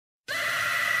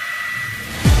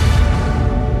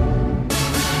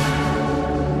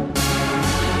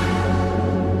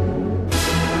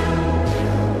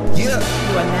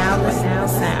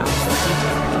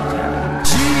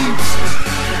Jeeves.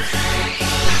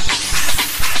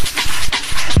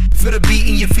 Feel the beat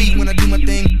in your feet when I do my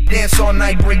thing. Dance all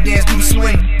night, break dance, do the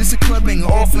swing. This a club banger,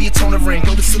 all for your tone of ring.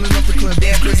 Go to ceiling off the club,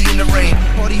 dance crazy in the rain.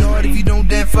 Party hard, if you don't,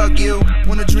 then fuck you.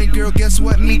 Wanna drink, girl, guess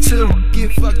what? Me too.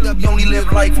 Get fucked up, you only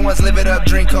live life once, live it up.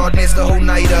 Drink hard, dance the whole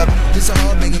night up. This a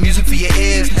hard banger, music for your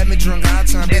ears. Have me drunk all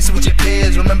time, dancing with your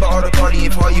peers. Remember all the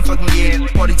partying for all your fucking years.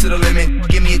 Party to the limit,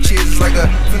 give me a cheers. It's like a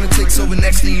feeling takes over,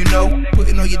 next thing you know.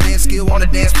 Putting all your dance skill on the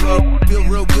dance floor. Feel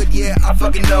real good, yeah, I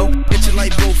fucking know. Let your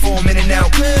life go for a minute now.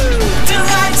 The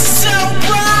lights are so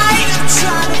bright, I'm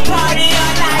trying to party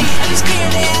all night. I just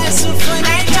can't answer for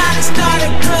night, trying to start a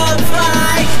club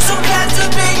fight. So pass the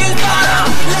biggest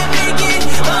bottle, let me get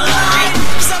alive,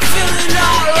 cause I'm feeling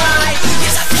alright.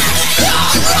 Yes, I'm feeling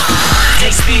alright.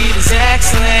 Take speed is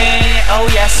excellent,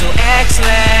 oh yeah, so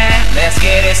excellent. Let's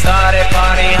get it started,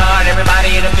 party hard,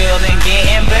 everybody in the building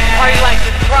getting back. Party like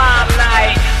it's prom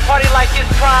night, party like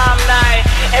it's prom night.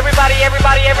 Everybody,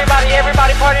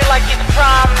 party like it's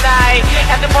prom night.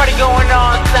 Have the party going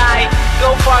on site.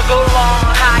 Go far, go long,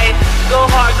 high. Go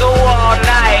hard, go all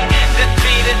night. This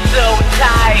beat is so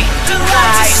tight. The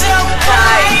lights are so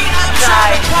bright, I'm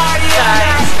trying to party all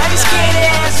night. I just can't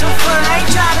answer for night,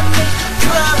 trying to make the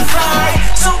club fight.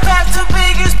 So pass the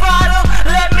biggest bottle,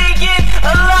 let me get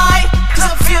a light, cause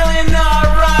I'm feeling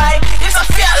alright. Yes, I'm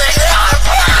feeling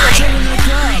alright. Chilling in the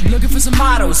club, looking for some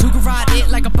models who can ride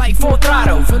it like a bike full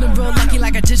throttle. Feeling real lucky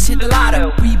like I just hit the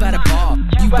lotto. We by the bar,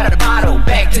 you by the bottle.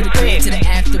 Back to the crib, to the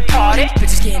after party.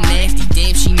 Bitches getting nasty,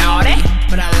 damn she naughty,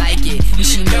 but I like it, and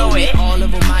she know it. All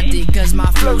over my dick cause my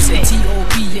flow said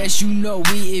T.O.P. Yes, you know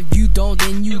it. If you don't,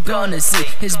 then you gonna see.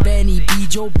 His Benny B,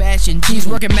 Joe Bash and Jeeves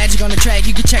working magic on the track.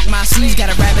 You can check my C's, got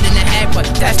a rabbit in the hat, but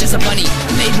that's just a bunny.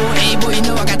 Hey boy, you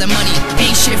know I got the money.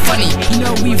 Ain't shit funny, you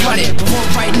know we run it. But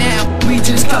right now, we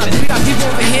just clubbing. We got people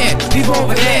over here, people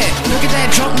over there. Look at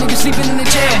that drunk nigga sleeping in the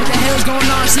chair. What the hell's going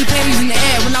on? See panties in the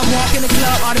air. When I walk in the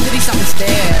club, all the bitties stop and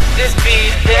stare. This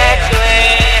beat is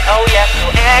excellent, oh yeah, so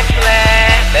excellent.